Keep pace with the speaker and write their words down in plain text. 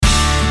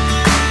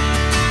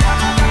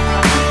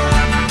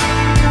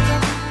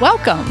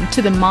Welcome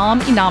to the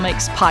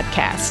Mom-Economics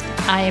Podcast.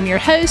 I am your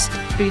host,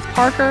 Booth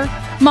Parker,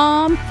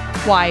 mom,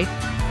 wife,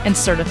 and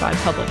certified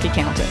public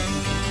accountant.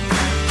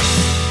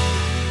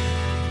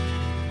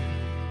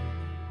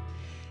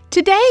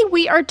 Today,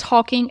 we are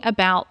talking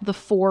about the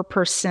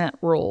 4%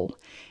 rule,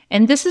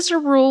 and this is a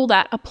rule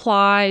that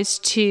applies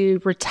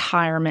to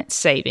retirement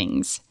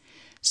savings.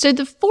 So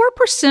the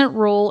 4%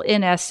 rule,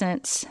 in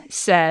essence,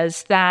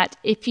 says that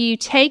if you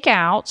take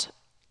out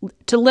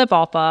to live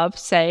off of,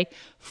 say,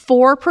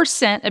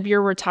 4% of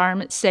your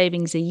retirement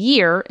savings a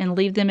year and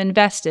leave them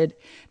invested,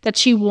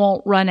 that you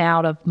won't run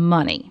out of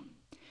money.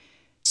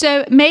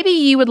 So maybe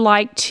you would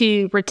like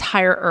to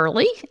retire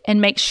early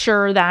and make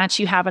sure that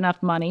you have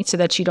enough money so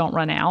that you don't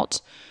run out.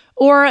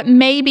 Or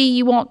maybe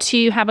you want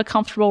to have a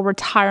comfortable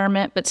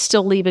retirement but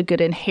still leave a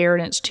good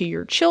inheritance to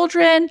your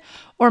children.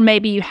 Or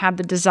maybe you have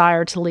the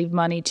desire to leave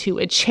money to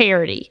a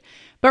charity.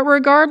 But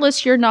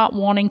regardless, you're not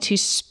wanting to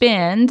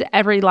spend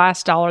every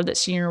last dollar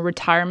that's in your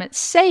retirement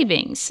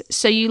savings.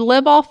 So you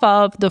live off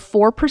of the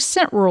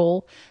 4%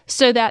 rule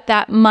so that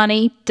that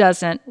money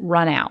doesn't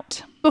run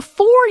out.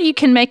 Before you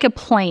can make a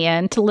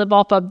plan to live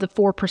off of the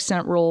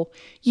 4% rule,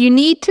 you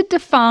need to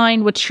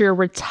define what your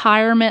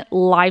retirement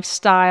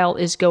lifestyle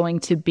is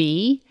going to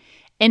be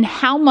and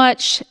how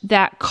much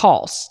that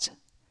costs.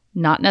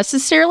 Not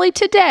necessarily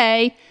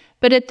today,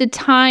 but at the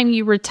time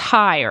you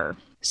retire.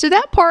 So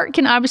that part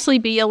can obviously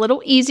be a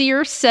little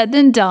easier said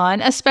than done,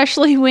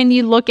 especially when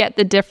you look at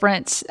the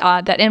difference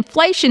that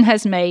inflation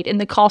has made in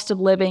the cost of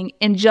living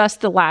in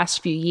just the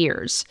last few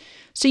years.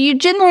 So you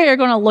generally are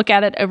going to look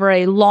at it over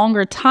a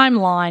longer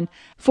timeline.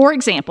 For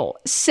example,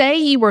 say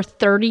you were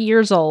 30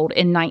 years old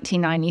in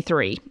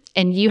 1993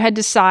 and you had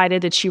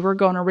decided that you were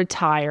going to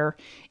retire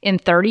in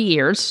 30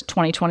 years,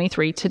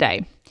 2023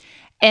 today,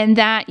 and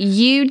that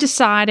you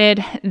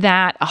decided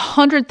that a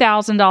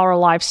 $100,000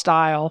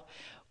 lifestyle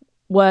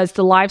was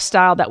the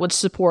lifestyle that would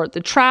support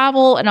the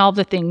travel and all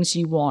the things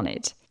you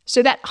wanted.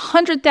 So that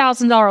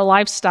 $100,000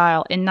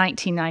 lifestyle in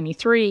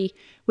 1993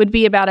 would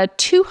be about a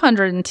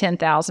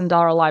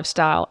 $210,000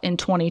 lifestyle in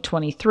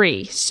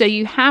 2023. So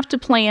you have to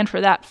plan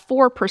for that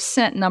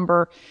 4%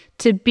 number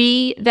to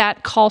be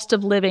that cost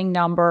of living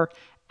number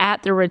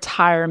at the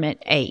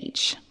retirement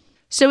age.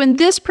 So in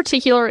this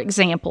particular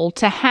example,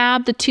 to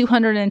have the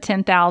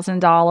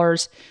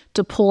 $210,000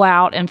 to pull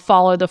out and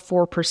follow the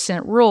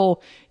 4%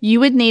 rule,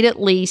 you would need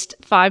at least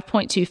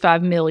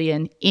 $5.25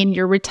 million in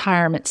your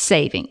retirement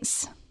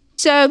savings.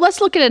 So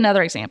let's look at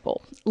another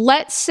example.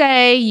 Let's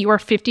say you are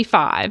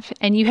 55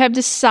 and you have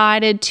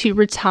decided to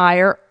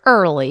retire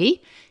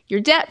early.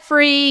 You're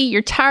debt-free,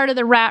 you're tired of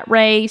the rat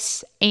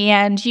race,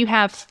 and you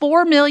have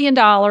 $4 million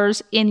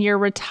in your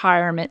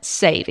retirement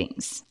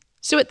savings.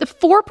 So at the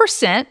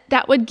 4%,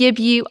 that would give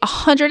you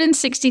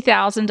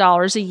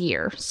 $160,000 a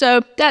year.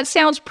 So that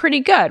sounds pretty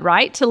good,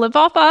 right, to live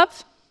off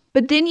of?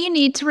 But then you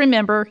need to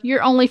remember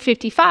you're only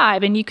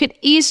 55 and you could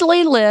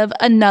easily live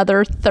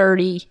another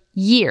 30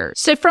 years.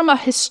 So from a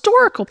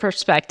historical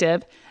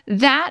perspective,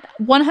 that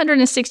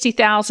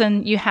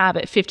 $160,000 you have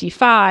at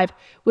 55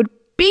 would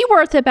be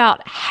worth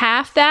about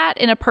half that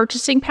in a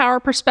purchasing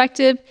power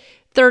perspective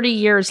 30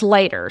 years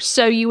later.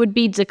 So you would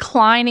be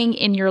declining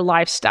in your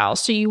lifestyle.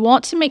 So you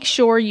want to make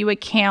sure you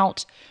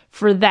account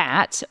for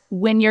that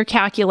when you're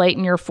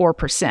calculating your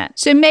 4%.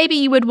 So maybe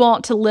you would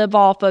want to live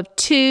off of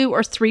 2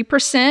 or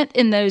 3%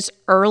 in those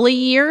early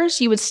years.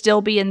 You would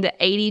still be in the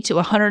 $80,000 to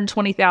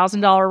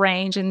 $120,000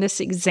 range in this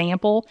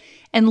example,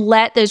 and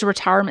let those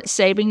retirement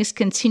savings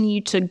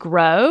continue to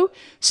grow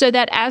so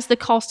that as the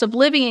cost of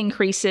living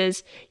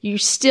increases, you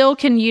still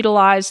can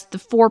utilize the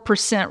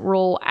 4%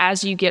 rule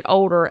as you get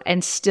older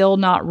and still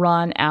not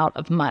run out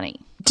of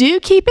money. Do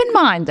keep in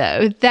mind,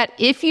 though, that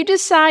if you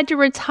decide to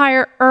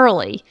retire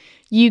early,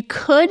 you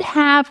could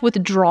have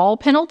withdrawal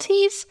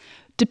penalties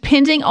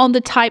depending on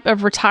the type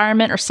of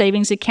retirement or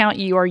savings account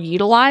you are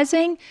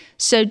utilizing.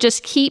 So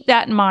just keep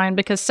that in mind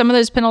because some of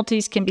those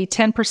penalties can be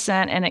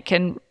 10% and it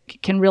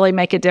can really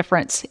make a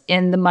difference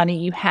in the money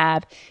you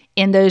have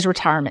in those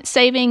retirement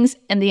savings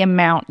and the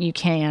amount you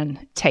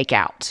can take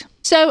out.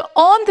 So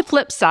on the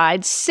flip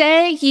side,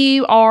 say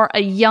you are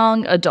a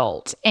young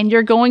adult and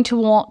you're going to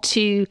want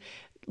to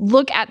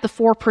look at the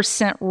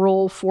 4%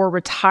 rule for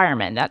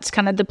retirement. That's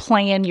kind of the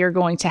plan you're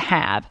going to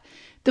have.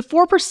 The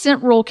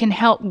 4% rule can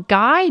help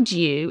guide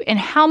you in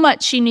how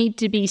much you need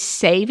to be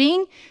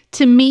saving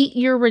to meet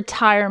your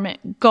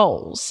retirement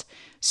goals.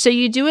 So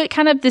you do it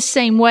kind of the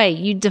same way.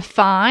 You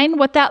define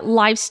what that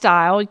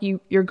lifestyle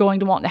you're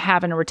going to want to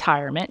have in a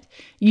retirement.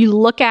 You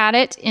look at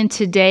it in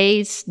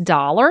today's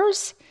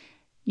dollars.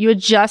 You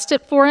adjust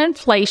it for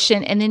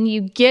inflation, and then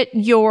you get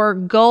your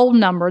goal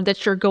number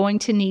that you're going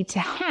to need to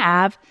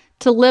have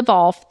to live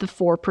off the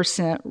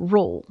 4%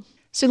 rule.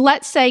 So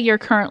let's say you're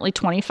currently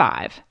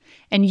 25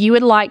 and you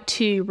would like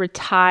to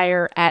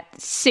retire at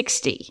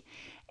 60,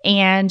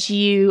 and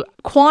you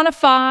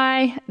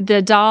quantify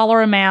the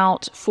dollar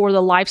amount for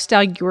the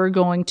lifestyle you're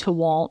going to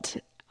want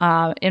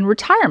in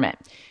retirement.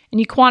 And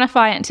you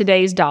quantify it in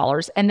today's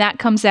dollars, and that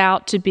comes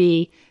out to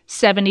be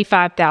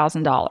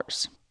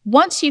 $75,000.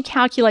 Once you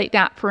calculate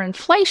that for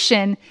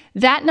inflation,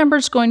 that number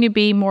is going to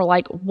be more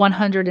like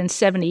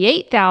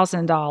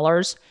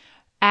 $178,000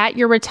 at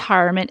your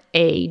retirement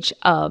age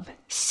of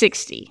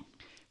 60.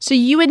 So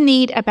you would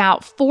need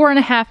about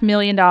 $4.5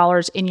 million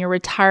in your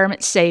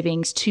retirement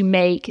savings to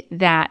make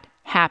that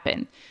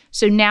happen.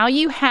 So now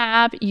you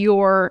have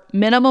your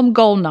minimum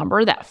goal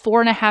number, that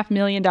 $4.5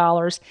 million,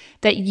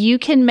 that you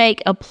can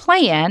make a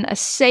plan, a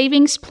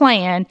savings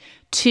plan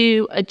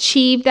to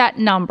achieve that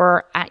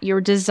number at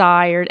your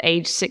desired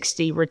age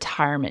 60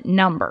 retirement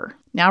number.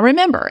 Now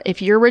remember,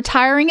 if you're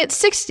retiring at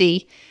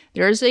 60,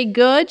 there's a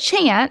good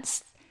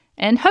chance,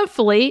 and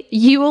hopefully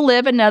you will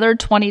live another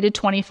 20 to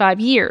 25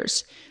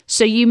 years.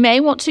 So you may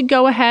want to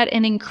go ahead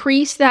and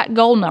increase that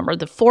goal number.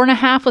 The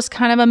 4.5 was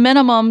kind of a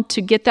minimum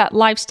to get that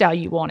lifestyle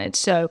you wanted.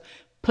 So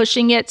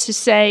pushing it to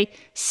say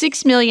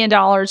 $6 million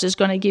is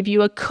going to give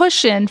you a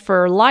cushion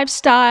for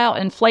lifestyle,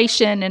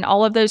 inflation, and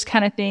all of those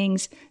kind of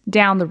things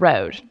down the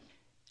road.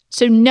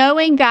 So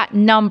knowing that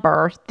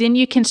number, then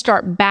you can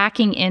start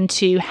backing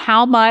into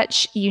how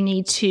much you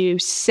need to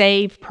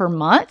save per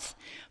month,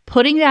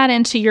 putting that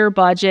into your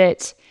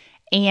budget,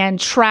 and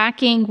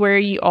tracking where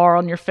you are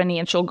on your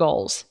financial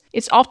goals.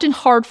 It's often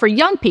hard for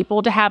young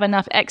people to have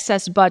enough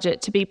excess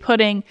budget to be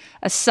putting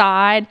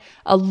aside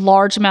a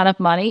large amount of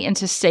money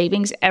into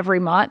savings every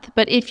month.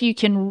 But if you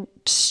can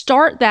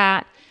start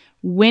that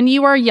when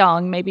you are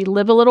young, maybe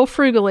live a little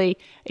frugally,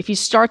 if you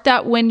start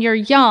that when you're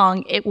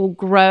young, it will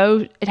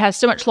grow. It has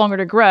so much longer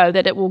to grow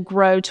that it will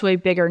grow to a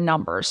bigger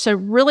number. So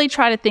really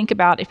try to think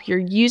about if you're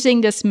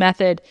using this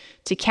method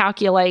to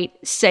calculate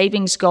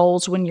savings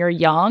goals when you're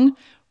young,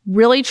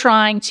 really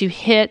trying to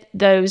hit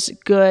those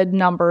good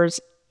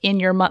numbers in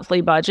your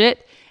monthly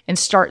budget and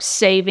start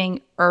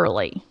saving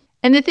early.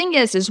 And the thing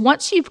is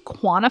once you've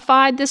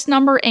quantified this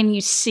number and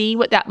you see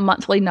what that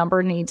monthly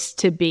number needs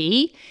to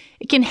be,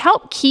 it can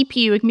help keep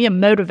you, it can be a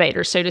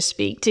motivator, so to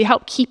speak, to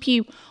help keep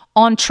you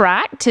on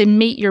track to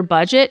meet your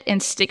budget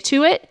and stick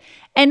to it.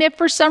 And if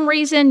for some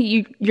reason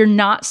you're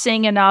not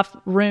seeing enough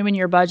room in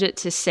your budget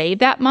to save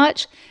that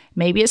much,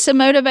 maybe it's a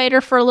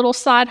motivator for a little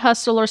side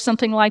hustle or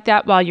something like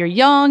that while you're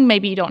young.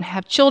 Maybe you don't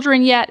have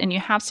children yet and you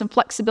have some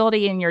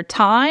flexibility in your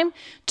time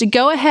to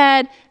go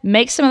ahead,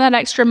 make some of that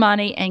extra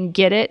money and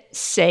get it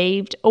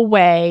saved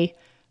away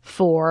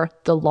for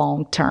the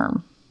long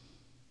term.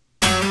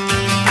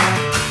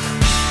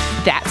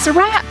 That's a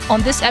wrap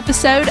on this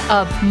episode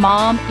of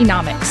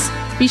Mom-Enomics.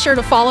 Be sure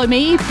to follow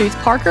me, Booth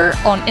Parker,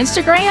 on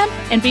Instagram,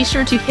 and be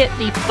sure to hit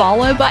the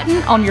follow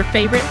button on your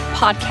favorite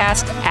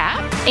podcast app.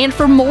 And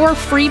for more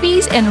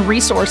freebies and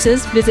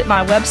resources, visit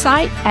my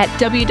website at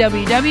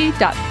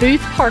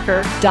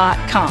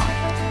www.boothparker.com.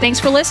 Thanks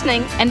for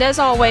listening, and as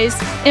always,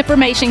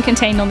 information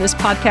contained on this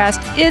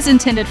podcast is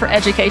intended for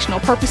educational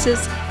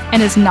purposes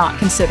and is not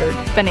considered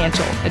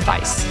financial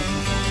advice.